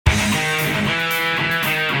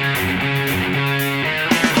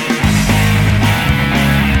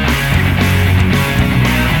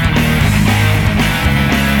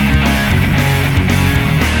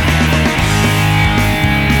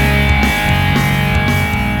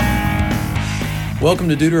Welcome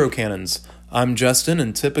to Deuterocannons. I'm Justin,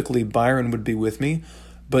 and typically Byron would be with me,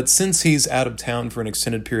 but since he's out of town for an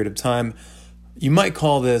extended period of time, you might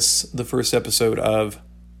call this the first episode of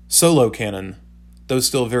Solo Canon, though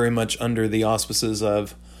still very much under the auspices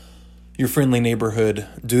of your friendly neighborhood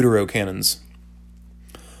Deuterocannons.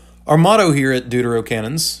 Our motto here at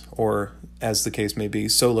Deuterocannons, or as the case may be,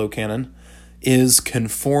 Solo Canon, is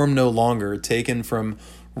conform no longer, taken from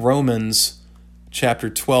Romans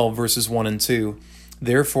chapter 12, verses 1 and 2.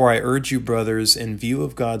 Therefore I urge you, brothers, in view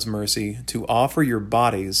of God's mercy, to offer your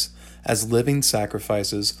bodies as living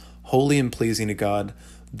sacrifices, holy and pleasing to God.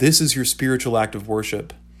 This is your spiritual act of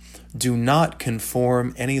worship. Do not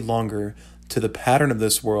conform any longer to the pattern of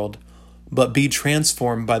this world, but be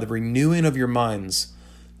transformed by the renewing of your minds.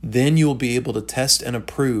 Then you will be able to test and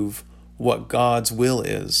approve what God's will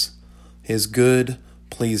is, his good,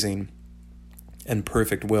 pleasing, and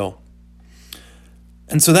perfect will.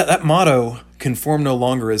 And so that motto, conform no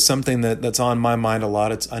longer, is something that's on my mind a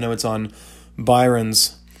lot. I know it's on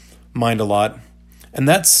Byron's mind a lot. And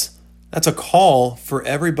that's a call for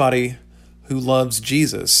everybody who loves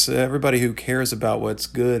Jesus, everybody who cares about what's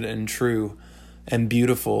good and true and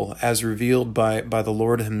beautiful as revealed by the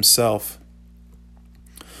Lord himself,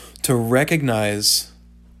 to recognize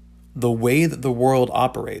the way that the world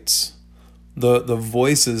operates, the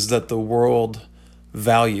voices that the world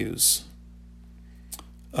values,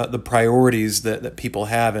 the priorities that people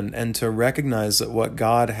have, and to recognize that what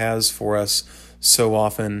God has for us so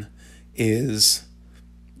often is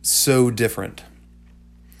so different.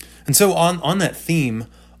 And so on that theme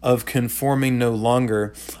of conforming no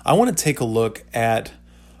longer, I want to take a look at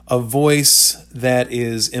a voice that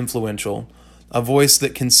is influential, a voice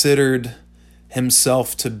that considered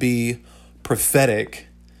himself to be prophetic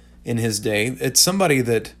in his day. It's somebody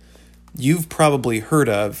that you've probably heard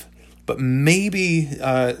of, but maybe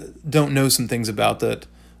don't know some things about that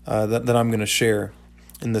I'm going to share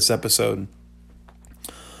in this episode.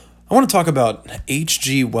 I want to talk about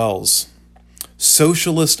H.G. Wells,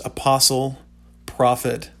 socialist apostle,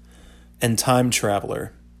 prophet, and time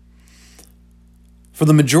traveler. For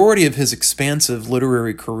the majority of his expansive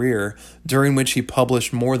literary career, during which he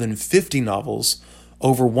published more than 50 novels,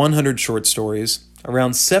 over 100 short stories,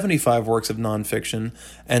 around 75 works of nonfiction,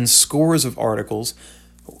 and scores of articles,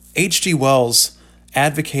 H.G. Wells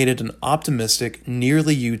advocated an optimistic,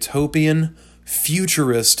 nearly utopian,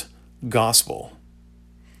 futurist gospel.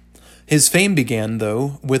 His fame began,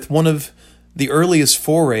 though, with one of the earliest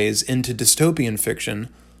forays into dystopian fiction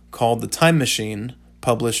called The Time Machine,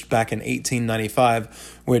 published back in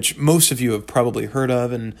 1895, which most of you have probably heard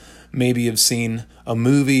of and maybe have seen a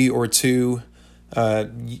movie or two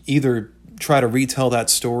either try to retell that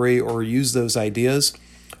story or use those ideas,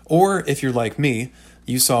 or if you're like me,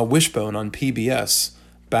 you saw Wishbone on PBS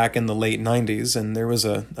back in the late 90s, and there was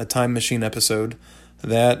a Time Machine episode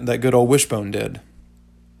that good old Wishbone did.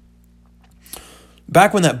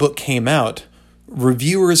 Back when that book came out,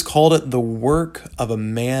 reviewers called it the work of a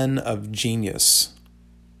man of genius.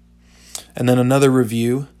 And then another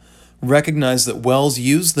review recognized that Wells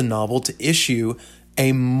used the novel to issue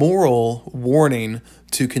a moral warning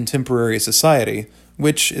to contemporary society,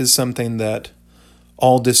 which is something that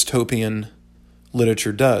all dystopian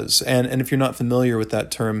literature does. And if you're not familiar with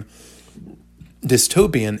that term,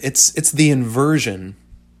 dystopian, it's the inversion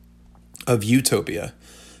of utopia.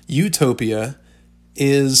 Utopia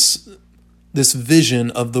is this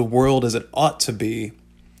vision of the world as it ought to be,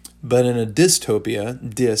 but in a dystopia,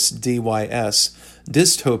 D-Y-S,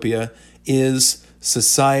 dystopia is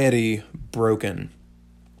society broken.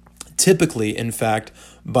 Typically, in fact,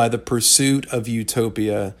 by the pursuit of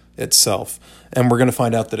utopia itself. And we're going to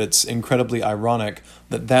find out that it's incredibly ironic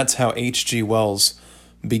that that's how H.G. Wells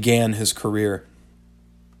began his career.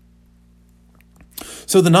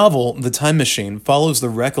 So the novel, The Time Machine, follows the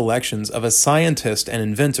recollections of a scientist and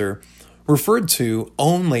inventor referred to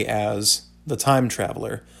only as the time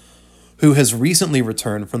traveler, who has recently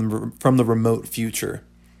returned from the remote future.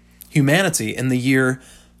 Humanity in the year,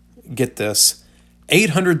 get this,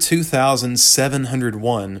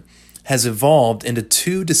 802,701 has evolved into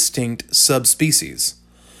two distinct subspecies.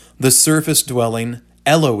 The surface-dwelling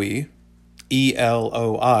Eloi,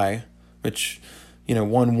 E-L-O-I, which,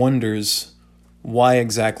 one wonders why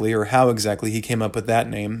exactly or how exactly he came up with that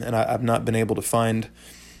name, and I've not been able to find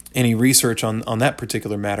any research on that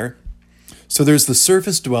particular matter. So there's the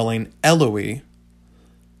surface-dwelling Eloi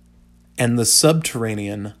and the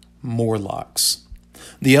subterranean Morlocks.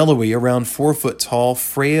 The Eloi, around 4 foot tall,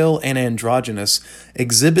 frail, and androgynous,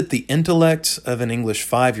 exhibit the intellect of an English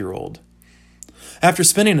 5-year-old. After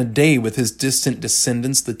spending a day with his distant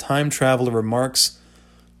descendants, the time traveler remarks,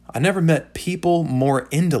 I never met people more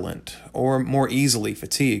indolent or more easily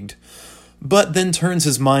fatigued, but then turns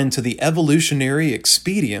his mind to the evolutionary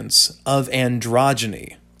expedience of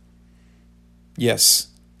androgyny. Yes,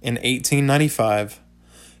 in 1895,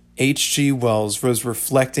 H.G. Wells was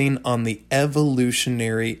reflecting on the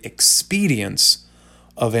evolutionary expedience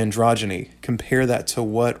of androgyny. Compare that to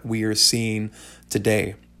what we are seeing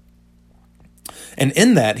today. And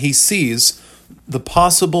in that, he sees the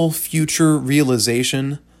possible future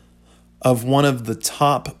realization of one of the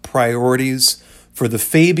top priorities for the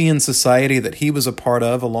Fabian Society that he was a part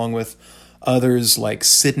of, along with others like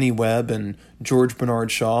Sidney Webb and George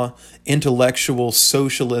Bernard Shaw, intellectual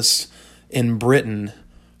socialists in Britain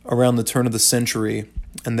around the turn of the century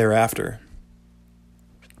and thereafter.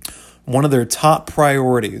 One of their top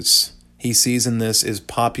priorities he sees in this is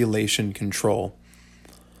population control.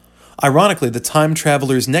 Ironically, the time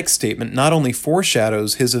traveler's next statement not only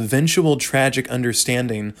foreshadows his eventual tragic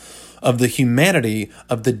understanding of the humanity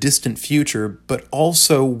of the distant future, but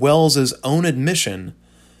also Wells's own admission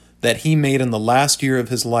that he made in the last year of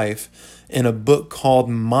his life in a book called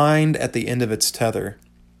Mind at the End of Its Tether.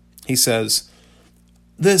 He says,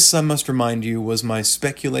 "This, I must remind you, was my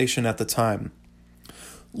speculation at the time.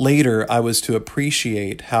 Later, I was to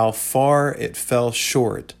appreciate how far it fell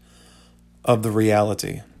short of the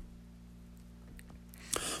reality."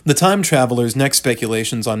 The time traveler's next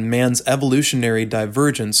speculations on man's evolutionary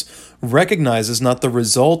divergence recognizes not the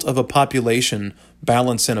result of a population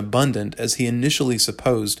balanced and abundant as he initially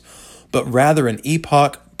supposed, but rather an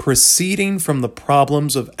epoch proceeding from the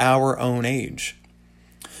problems of our own age.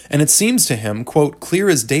 And it seems to him, quote, clear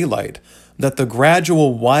as daylight, that the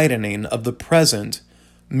gradual widening of the present,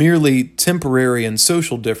 merely temporary and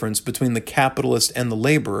social difference between the capitalist and the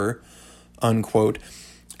laborer, unquote,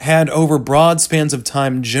 had over broad spans of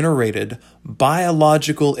time generated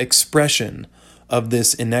biological expression of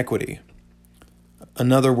this inequity.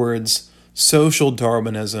 In other words, social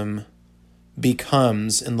Darwinism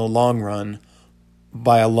becomes, in the long run,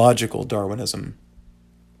 biological Darwinism.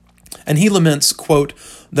 And he laments, quote,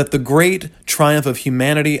 that the great triumph of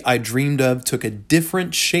humanity I dreamed of took a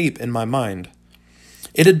different shape in my mind.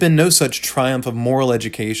 It had been no such triumph of moral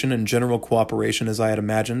education and general cooperation as I had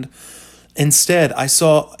imagined. Instead, I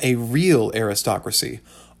saw a real aristocracy,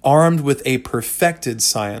 armed with a perfected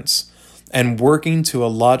science, and working to a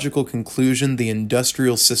logical conclusion the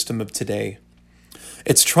industrial system of today.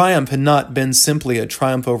 Its triumph had not been simply a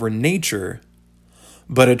triumph over nature,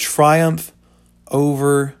 but a triumph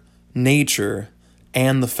over nature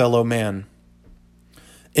and the fellow man.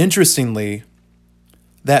 Interestingly,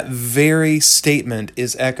 that very statement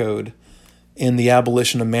is echoed in The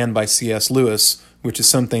Abolition of Man by C.S. Lewis, which is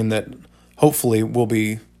something that hopefully we'll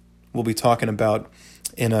be talking about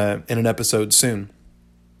in an episode soon.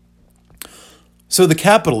 So the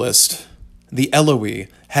capitalist, the Eloi,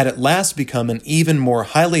 had at last become an even more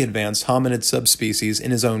highly advanced hominid subspecies in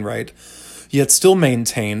his own right, yet still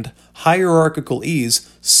maintained hierarchical ease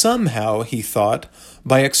somehow, he thought,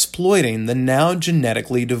 by exploiting the now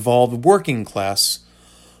genetically devolved working class,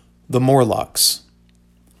 the Morlocks.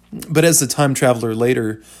 But as the time traveler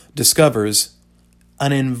later discovers,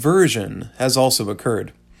 an inversion has also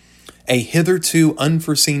occurred. A hitherto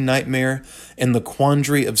unforeseen nightmare in the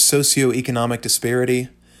quandary of socioeconomic disparity.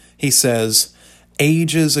 He says,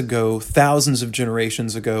 ages ago, thousands of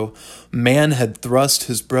generations ago, man had thrust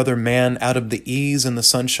his brother man out of the ease and the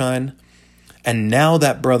sunshine, and now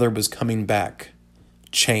that brother was coming back,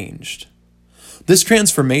 changed. This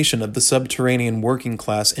transformation of the subterranean working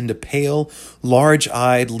class into pale,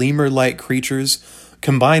 large-eyed, lemur-like creatures,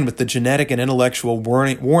 combined with the genetic and intellectual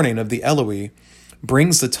warning of the Eloi,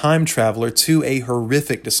 brings the time traveler to a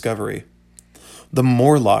horrific discovery. The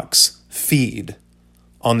Morlocks feed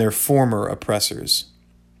on their former oppressors.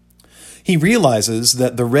 He realizes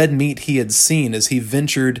that the red meat he had seen as he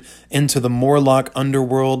ventured into the Morlock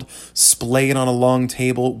underworld, splayed on a long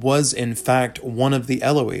table, was in fact one of the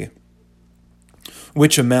Eloi,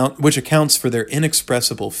 which accounts for their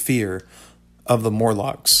inexpressible fear of the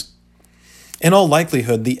Morlocks. In all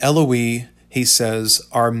likelihood, the Eloi, he says,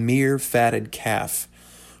 are mere fatted calf,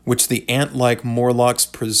 which the ant-like Morlocks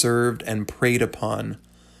preserved and preyed upon,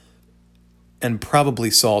 and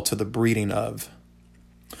probably saw to the breeding of.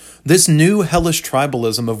 This new hellish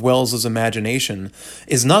tribalism of Wells's imagination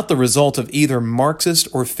is not the result of either Marxist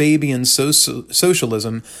or Fabian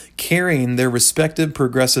socialism carrying their respective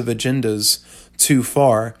progressive agendas too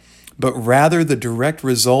far, but rather the direct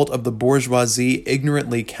result of the bourgeoisie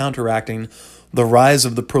ignorantly counteracting the rise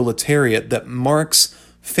of the proletariat that Marx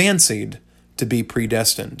fancied to be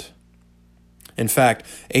predestined. In fact,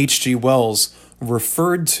 H.G. Wells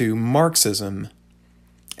referred to Marxism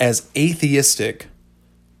as atheistic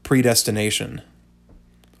predestination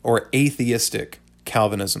or atheistic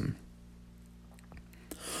Calvinism.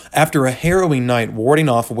 After a harrowing night warding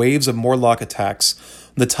off waves of Morlock attacks,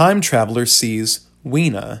 the time traveler sees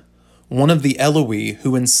Weena, one of the Eloi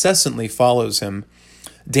who incessantly follows him,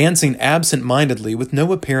 dancing absent-mindedly with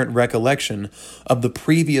no apparent recollection of the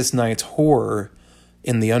previous night's horror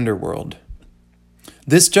in the underworld.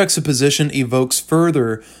 This juxtaposition evokes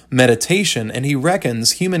further meditation, and he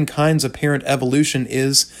reckons humankind's apparent evolution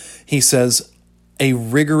is, he says, a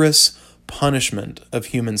rigorous punishment of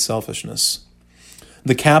human selfishness.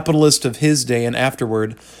 The capitalist of his day and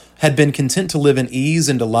afterward had been content to live in ease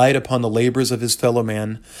and delight upon the labors of his fellow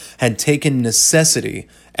man, had taken necessity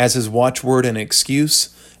as his watchword and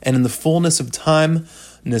excuse, and in the fullness of time,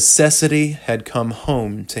 necessity had come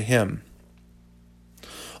home to him.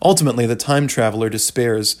 Ultimately, the time traveler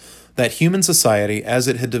despairs that human society, as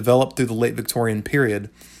it had developed through the late Victorian period,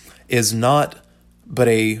 is not but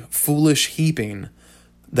a foolish heaping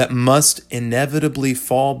that must inevitably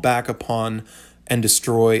fall back upon and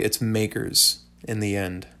destroy its makers in the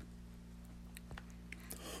end.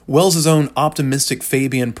 Wells's own optimistic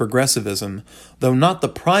Fabian progressivism, though not the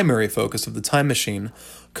primary focus of the Time Machine,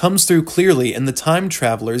 comes through clearly in the time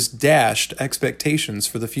traveler's dashed expectations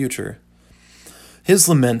for the future. His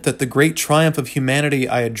lament that the great triumph of humanity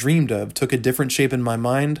I had dreamed of took a different shape in my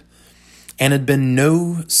mind, and had been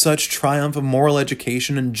no such triumph of moral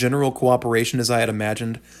education and general cooperation as I had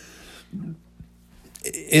imagined,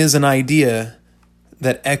 is an idea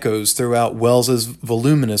that echoes throughout Wells's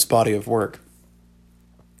voluminous body of work.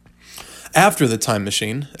 After the Time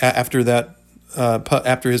Machine, after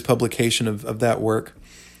his publication of that work,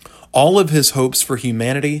 all of his hopes for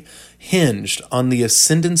humanity hinged on the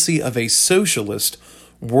ascendancy of a socialist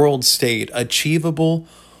world state achievable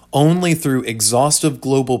only through exhaustive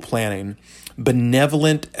global planning,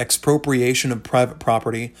 benevolent expropriation of private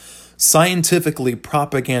property, scientifically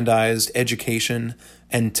propagandized education,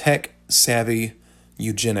 and tech-savvy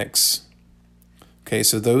eugenics. Okay,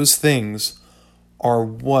 so those things are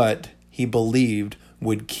what he believed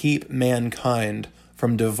would keep mankind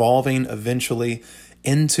from devolving eventually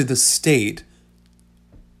into the state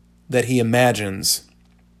that he imagines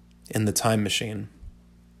in the Time Machine.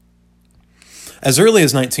 As early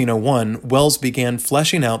as 1901, Wells began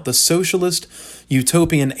fleshing out the socialist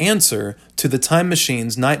utopian answer to the Time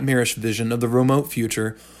Machine's nightmarish vision of the remote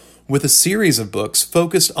future with a series of books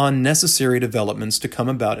focused on necessary developments to come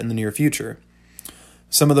about in the near future.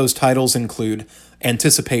 Some of those titles include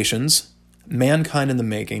Anticipations, Mankind in the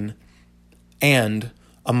Making, and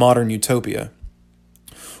A Modern Utopia.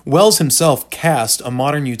 Wells himself cast A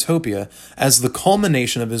Modern Utopia as the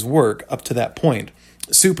culmination of his work up to that point,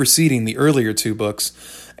 superseding the earlier two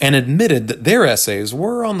books, and admitted that their essays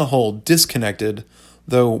were, on the whole, disconnected,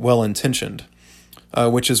 though well-intentioned,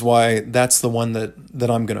 which is why that's the one that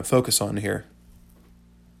I'm going to focus on here.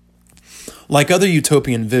 Like other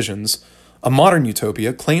utopian visions, A Modern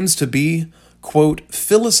Utopia claims to be, quote,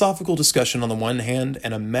 philosophical discussion on the one hand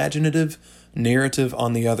and imaginative narrative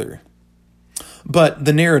on the other. But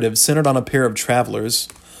the narrative, centered on a pair of travelers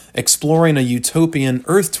exploring a utopian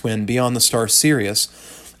Earth twin beyond the star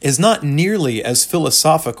Sirius, is not nearly as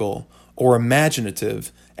philosophical or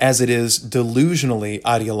imaginative as it is delusionally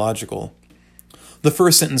ideological. The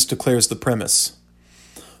first sentence declares the premise.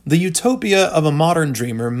 The utopia of a modern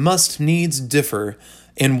dreamer must needs differ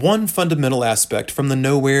in one fundamental aspect from the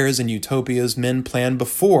nowheres and utopias men planned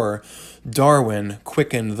before Darwin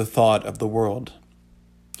quickened the thought of the world.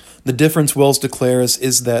 The difference, Wells declares,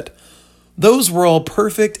 is that those were all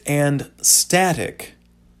perfect and static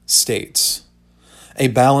states, a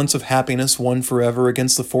balance of happiness won forever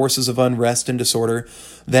against the forces of unrest and disorder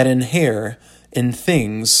that inhere in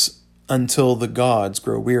things until the gods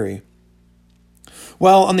grow weary.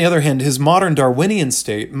 While, on the other hand, his modern Darwinian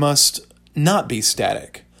state must not be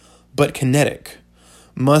static, but kinetic,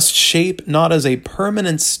 must shape not as a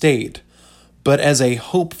permanent state, but as a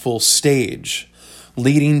hopeful stage,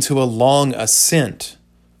 leading to a long ascent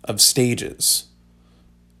of stages.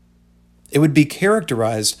 It would be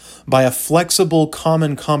characterized by a flexible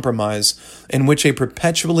common compromise in which a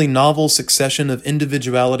perpetually novel succession of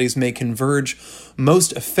individualities may converge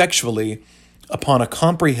most effectually upon a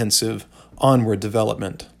comprehensive onward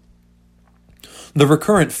development. The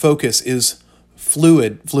recurrent focus is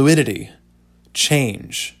fluidity,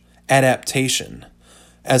 change, adaptation,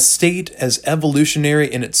 as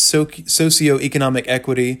evolutionary in its socio-economic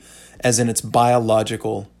equity as in its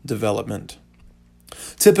biological development.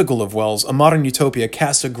 Typical of Wells, A Modern Utopia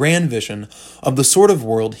casts a grand vision of the sort of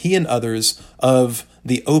world he and others of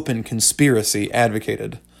the open conspiracy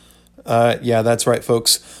advocated. Yeah, that's right,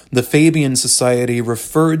 folks. The Fabian Society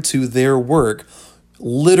referred to their work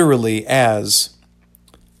literally as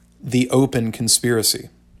the open conspiracy.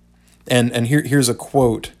 And here's a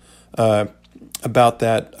quote about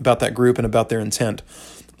that group and about their intent.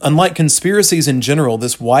 Unlike conspiracies in general,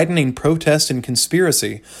 this widening protest and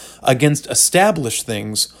conspiracy against established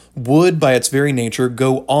things would, by its very nature,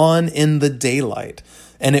 go on in the daylight,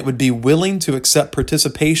 and it would be willing to accept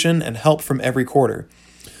participation and help from every quarter.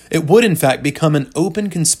 It would, in fact, become an open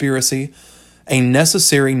conspiracy, a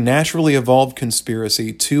necessary, naturally evolved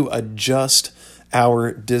conspiracy to adjust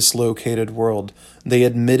our dislocated world. They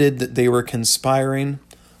admitted that they were conspiring,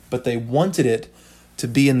 but they wanted it to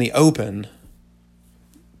be in the open,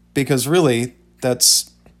 because really,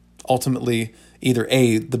 that's ultimately either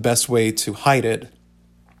A, the best way to hide it,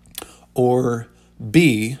 or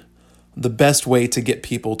B, the best way to get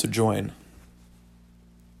people to join.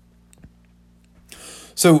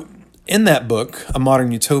 So, in that book, A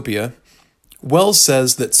Modern Utopia, Wells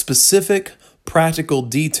says that specific practical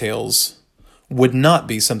details would not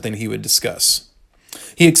be something he would discuss.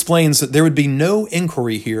 He explains that there would be no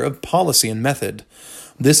inquiry here of policy and method.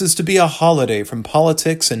 This is to be a holiday from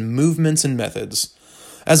politics and movements and methods,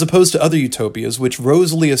 as opposed to other utopias which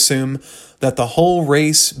rosily assume that the whole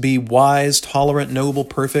race be wise, tolerant, noble,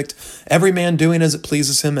 perfect, every man doing as it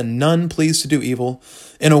pleases him, and none pleased to do evil,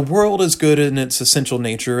 in a world as good in its essential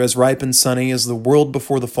nature, as ripe and sunny as the world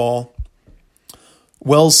before the fall.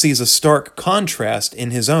 Wells sees a stark contrast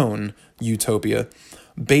in his own utopia,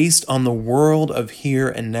 based on the world of here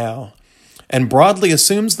and now, and broadly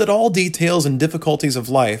assumes that all details and difficulties of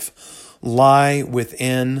life lie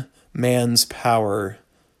within man's power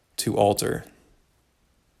to alter.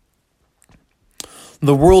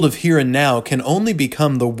 The world of here and now can only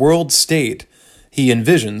become the world state he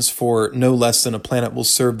envisions, for no less than a planet will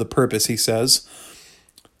serve the purpose, he says,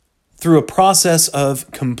 through a process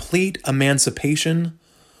of complete emancipation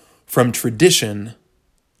from tradition,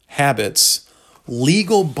 habits,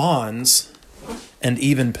 legal bonds, and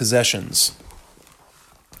even possessions.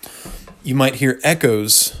 You might hear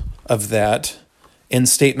echoes of that in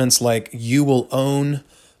statements like, "You will own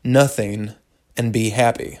nothing and be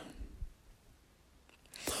happy."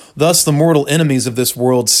 Thus, the mortal enemies of this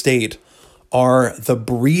world state are the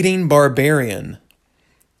breeding barbarian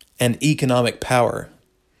and economic power.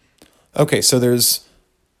 Okay, so there's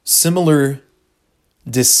similar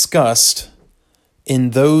disgust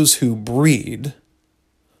in those who breed,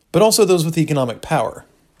 but also those with economic power.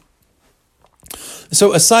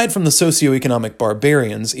 So aside from the socioeconomic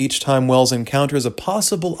barbarians, each time Wells encounters a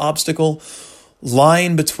possible obstacle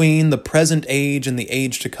lying between the present age and the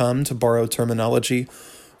age to come, to borrow terminology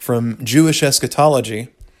from Jewish eschatology,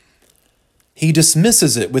 he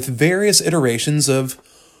dismisses it with various iterations of,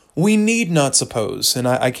 "we need not suppose," and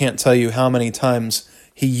I can't tell you how many times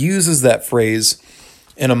he uses that phrase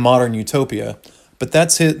in A Modern Utopia, but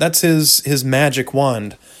that's his magic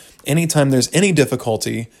wand. Anytime there's any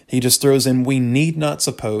difficulty, he just throws in, "we need not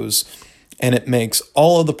suppose," and it makes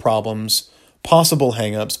all of the problems, possible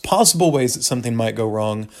hang-ups, possible ways that something might go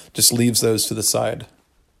wrong, just leaves those to the side.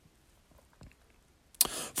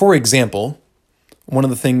 For example, one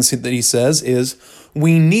of the things that he says is,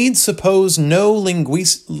 "we need suppose no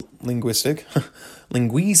linguistic, we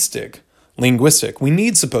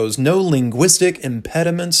need suppose no linguistic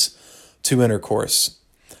impediments to intercourse,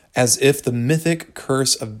 as if the mythic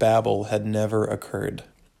curse of Babel had never occurred."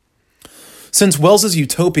 Since Wells's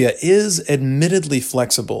utopia is admittedly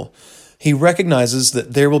flexible, he recognizes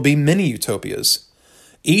that there will be many utopias.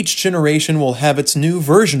 Each generation will have its new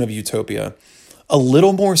version of utopia, a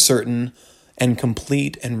little more certain and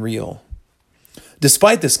complete and real.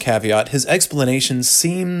 Despite this caveat, his explanation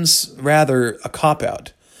seems rather a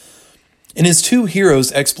cop-out. In his two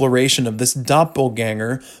heroes' exploration of this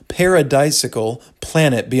doppelganger, paradisical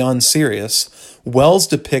planet beyond Sirius, Wells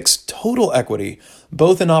depicts total equity,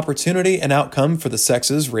 both in opportunity and outcome for the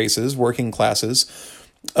sexes, races, working classes,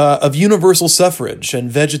 of universal suffrage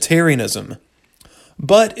and vegetarianism.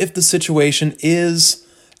 But if the situation is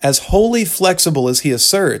as wholly flexible as he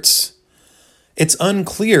asserts, it's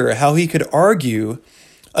unclear how he could argue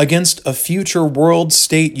against a future world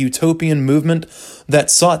state utopian movement that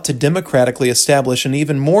sought to democratically establish an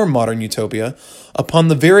even more modern utopia upon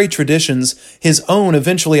the very traditions his own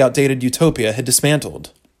eventually outdated utopia had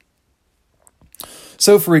dismantled.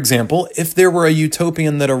 So, for example, if there were a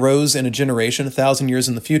utopian that arose in a generation 1,000 years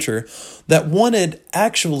in the future that wanted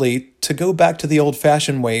actually to go back to the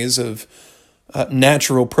old-fashioned ways of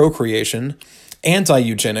natural procreation,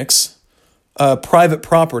 anti-eugenics, private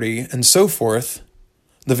property, and so forth,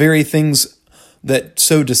 the very things that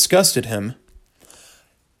so disgusted him,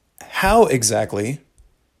 how exactly,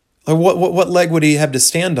 or what leg would he have to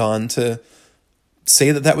stand on to say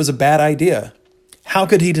that that was a bad idea? How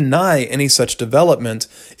could he deny any such development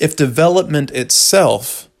if development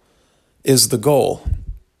itself is the goal?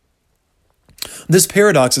 This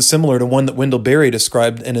paradox is similar to one that Wendell Berry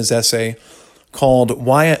described in his essay called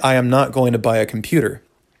Why I Am Not Going to Buy a Computer.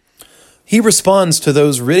 He responds to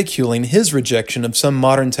those ridiculing his rejection of some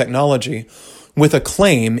modern technology with a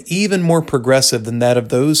claim even more progressive than that of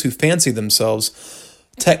those who fancy themselves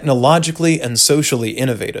technologically and socially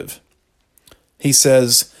innovative. He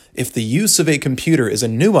says, if the use of a computer is a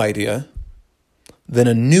new idea, then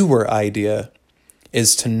a newer idea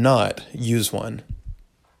is to not use one.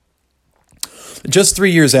 Just 3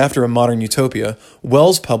 years after A Modern Utopia,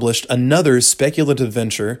 Wells published another speculative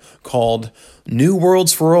venture called New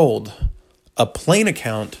Worlds for Old, a plain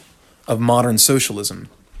account of modern socialism,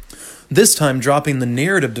 this time dropping the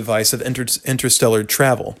narrative device of interstellar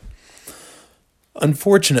travel.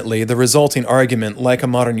 Unfortunately, the resulting argument, like A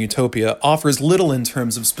Modern Utopia, offers little in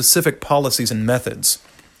terms of specific policies and methods,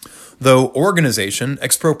 though organization,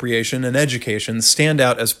 expropriation, and education stand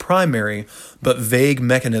out as primary but vague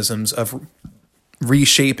mechanisms of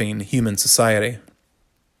reshaping human society.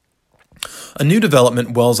 A new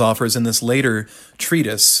development Wells offers in this later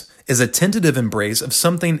treatise is a tentative embrace of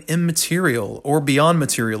something immaterial or beyond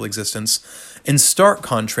material existence, in stark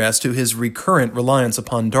contrast to his recurrent reliance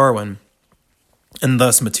upon Darwin, and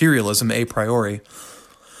thus materialism a priori.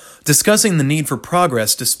 Discussing the need for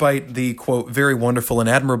progress despite the, quote, very wonderful and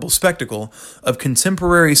admirable spectacle of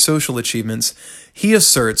contemporary social achievements, he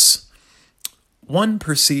asserts, one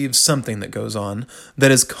perceives something that goes on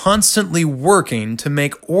that is constantly working to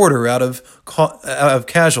make order out of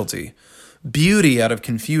casualty, beauty out of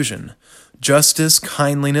confusion, justice,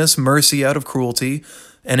 kindliness, mercy out of cruelty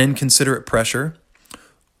and inconsiderate pressure.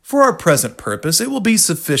 For our present purpose, it will be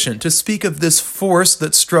sufficient to speak of this force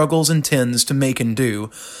that struggles and tends to make and do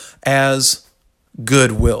as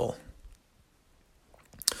goodwill.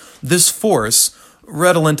 This force,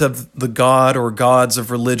 redolent of the god or gods of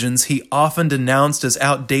religions he often denounced as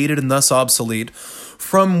outdated and thus obsolete,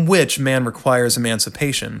 from which man requires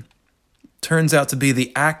emancipation, turns out to be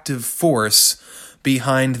the active force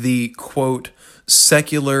behind the, quote,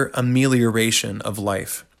 secular amelioration of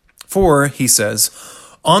life. For, he says,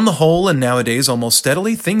 on the whole, and nowadays almost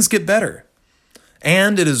steadily, things get better.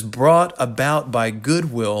 And it is brought about by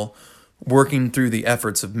goodwill working through the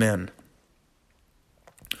efforts of men.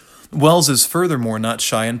 Wells is furthermore not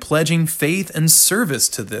shy in pledging faith and service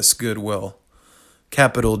to this goodwill.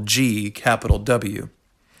 Capital G, capital W.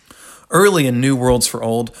 Early in New Worlds for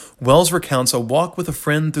Old, Wells recounts a walk with a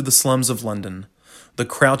friend through the slums of London. The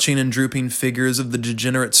crouching and drooping figures of the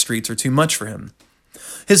degenerate streets are too much for him.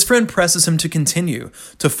 His friend presses him to continue,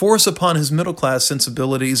 to force upon his middle-class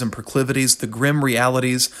sensibilities and proclivities the grim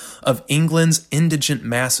realities of England's indigent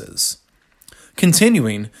masses.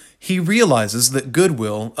 Continuing, he realizes that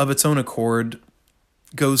goodwill, of its own accord,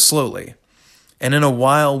 goes slowly, and in a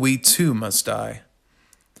while we too must die.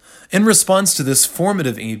 In response to this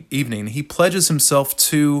formative evening, he pledges himself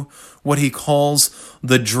to what he calls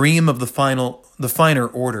the dream of the finer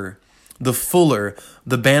order, the fuller,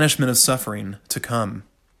 the banishment of suffering to come.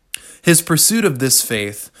 His pursuit of this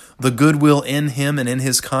faith, the goodwill in him and in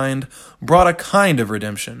his kind, brought a kind of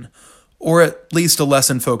redemption, or at least a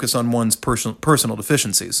lessened focus on one's personal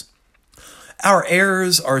deficiencies. Our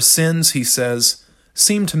errors, our sins, he says,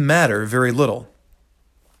 seem to matter very little.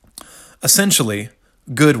 Essentially,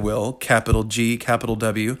 goodwill, capital G, capital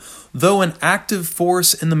W, though an active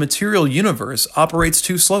force in the material universe, operates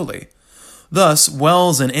too slowly. Thus,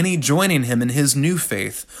 Wells and any joining him in his new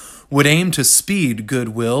faith would aim to speed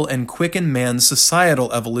goodwill and quicken man's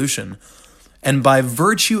societal evolution, and by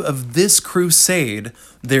virtue of this crusade,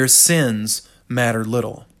 their sins matter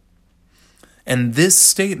little. And this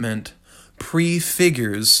statement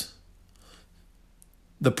prefigures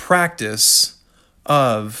the practice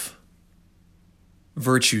of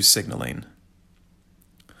virtue signaling.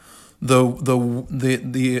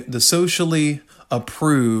 The socially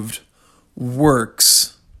approved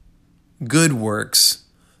works, good works,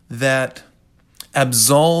 that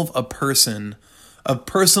absolve a person of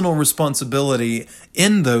personal responsibility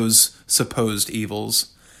in those supposed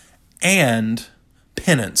evils and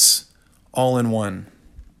penance all in one.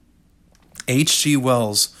 H.G.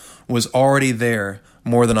 Wells was already there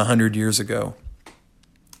more than 100 years ago.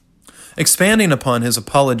 Expanding upon his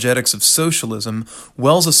apologetics of socialism,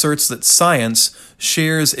 Wells asserts that science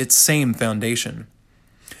shares its same foundation.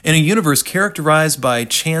 In a universe characterized by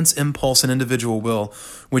chance impulse and individual will,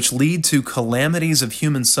 which lead to calamities of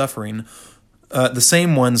human suffering, the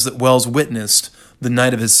same ones that Wells witnessed the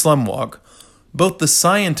night of his slum walk, both the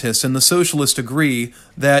scientist and the socialist agree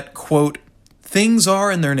that, quote, things are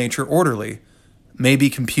in their nature orderly, may be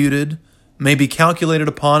computed, may be calculated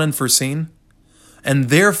upon and foreseen, and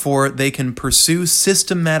therefore they can pursue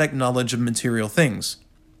systematic knowledge of material things.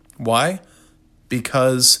 Why?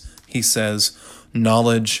 Because, he says,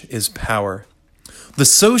 knowledge is power. The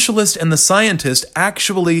socialist and the scientist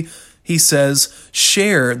actually, he says,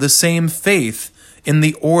 share the same faith in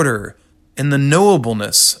the order, in the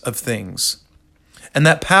knowableness of things. And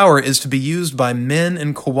that power is to be used by men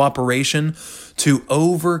in cooperation to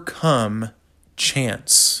overcome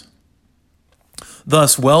chance.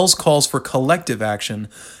 Thus, Wells calls for collective action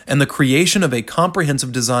and the creation of a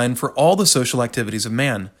comprehensive design for all the social activities of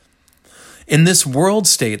man. In this world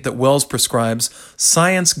state that Wells prescribes,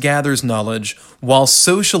 science gathers knowledge, while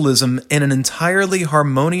socialism, in an entirely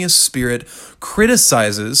harmonious spirit,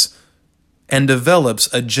 criticizes and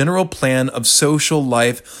develops a general plan of social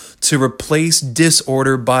life to replace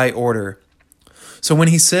disorder by order. So when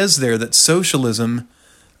he says there that socialism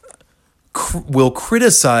will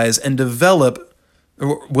criticize and develop,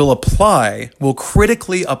 or will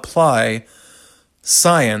critically apply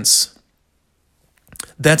science,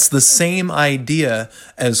 that's the same idea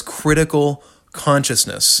as critical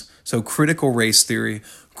consciousness. So critical race theory,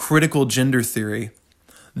 critical gender theory.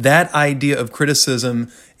 That idea of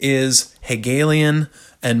criticism is Hegelian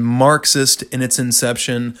and Marxist in its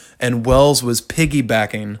inception, and Wells was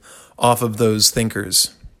piggybacking off of those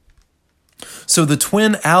thinkers. So the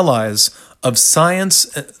twin allies of science,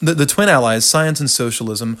 the twin allies, science and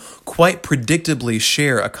socialism, quite predictably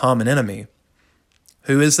share a common enemy.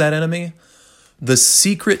 Who is that enemy? The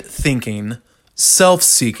secret-thinking,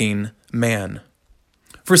 self-seeking man.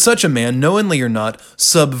 For such a man, knowingly or not,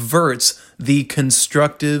 subverts the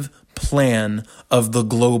constructive plan of the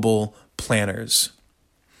global planners.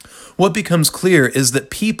 What becomes clear is that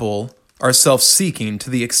people are self-seeking to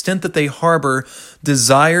the extent that they harbor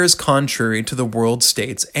desires contrary to the world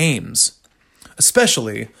state's aims,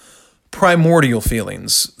 especially primordial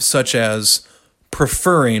feelings such as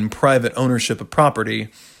preferring private ownership of property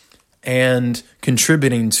and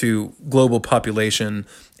contributing to global population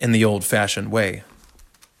in the old-fashioned way.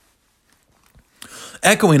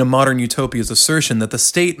 Echoing a modern utopia's assertion that the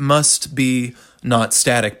state must be not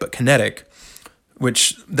static but kinetic,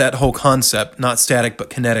 which that whole concept, not static but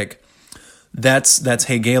kinetic, that's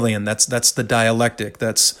Hegelian, that's the dialectic,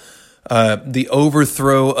 that's the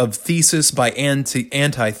overthrow of thesis by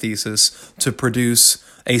antithesis to produce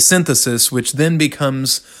a synthesis, which then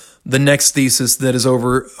becomes the next thesis that is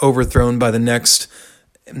overthrown by the next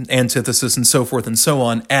antithesis, and so forth and so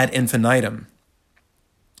on ad infinitum.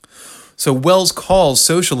 So Wells calls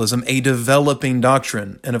socialism a developing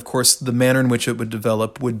doctrine, and of course the manner in which it would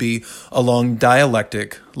develop would be along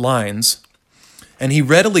dialectic lines. And he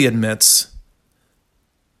readily admits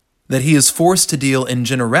that he is forced to deal in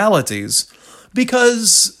generalities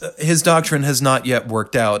because his doctrine has not yet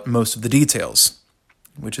worked out most of the details,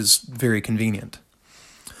 which is very convenient.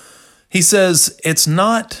 He says it's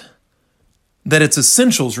not that its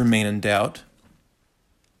essentials remain in doubt.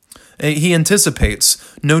 He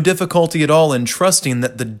anticipates no difficulty at all in trusting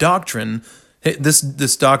that the doctrine,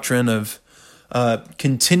 this doctrine of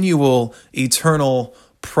continual eternal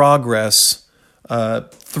progress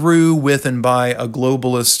through, with, and by a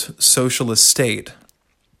globalist socialist state.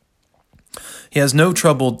 He has no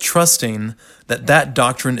trouble trusting that that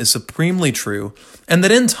doctrine is supremely true, and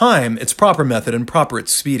that in time its proper method and proper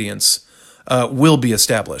expedience will be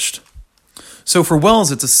established. So for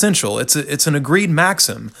Wells, it's essential. It's an agreed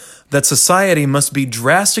maxim that society must be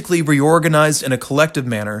drastically reorganized in a collective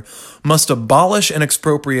manner, must abolish and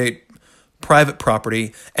expropriate private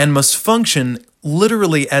property, and must function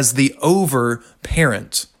literally as the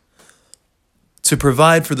over-parent to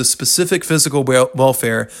provide for the specific physical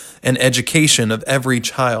welfare and education of every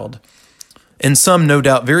child, in some no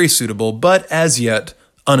doubt very suitable, but as yet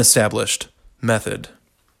unestablished method.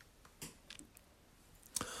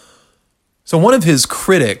 So one of his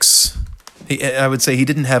critics, I would say he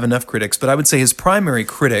didn't have enough critics, but I would say his primary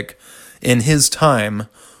critic in his time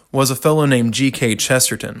was a fellow named G.K.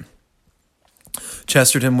 Chesterton.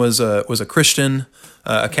 Chesterton was a Christian,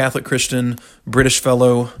 a Catholic Christian, British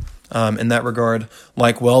fellow in that regard,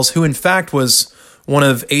 like Wells, who in fact was one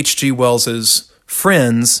of H.G. Wells's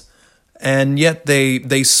friends, and yet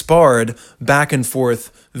they sparred back and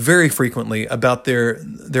forth very frequently about their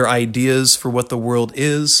ideas for what the world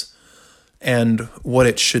is and what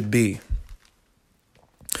it should be.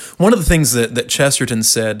 One of the things that Chesterton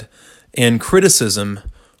said in criticism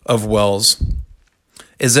of Wells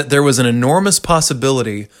is that there was an enormous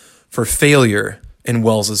possibility for failure in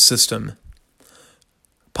Wells's system.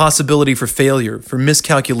 possibility for failure, for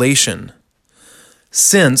miscalculation,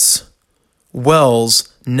 since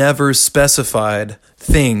Wells never specified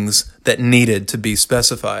things that needed to be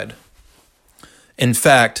specified. In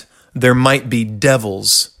fact, there might be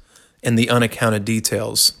devils in the unaccounted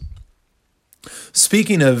details.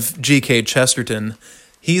 Speaking of G.K. Chesterton,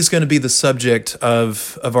 he's going to be the subject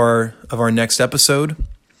of our next episode,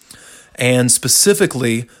 and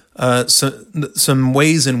specifically some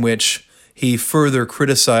ways in which he further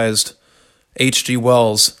criticized H.G.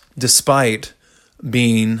 Wells despite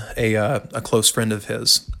being a close friend of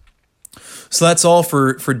his. So that's all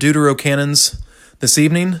for Deuterocanons this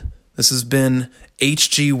evening. This has been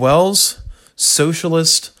H.G. Wells,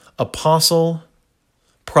 socialist, apostle,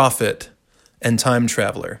 prophet, and time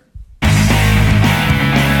traveler.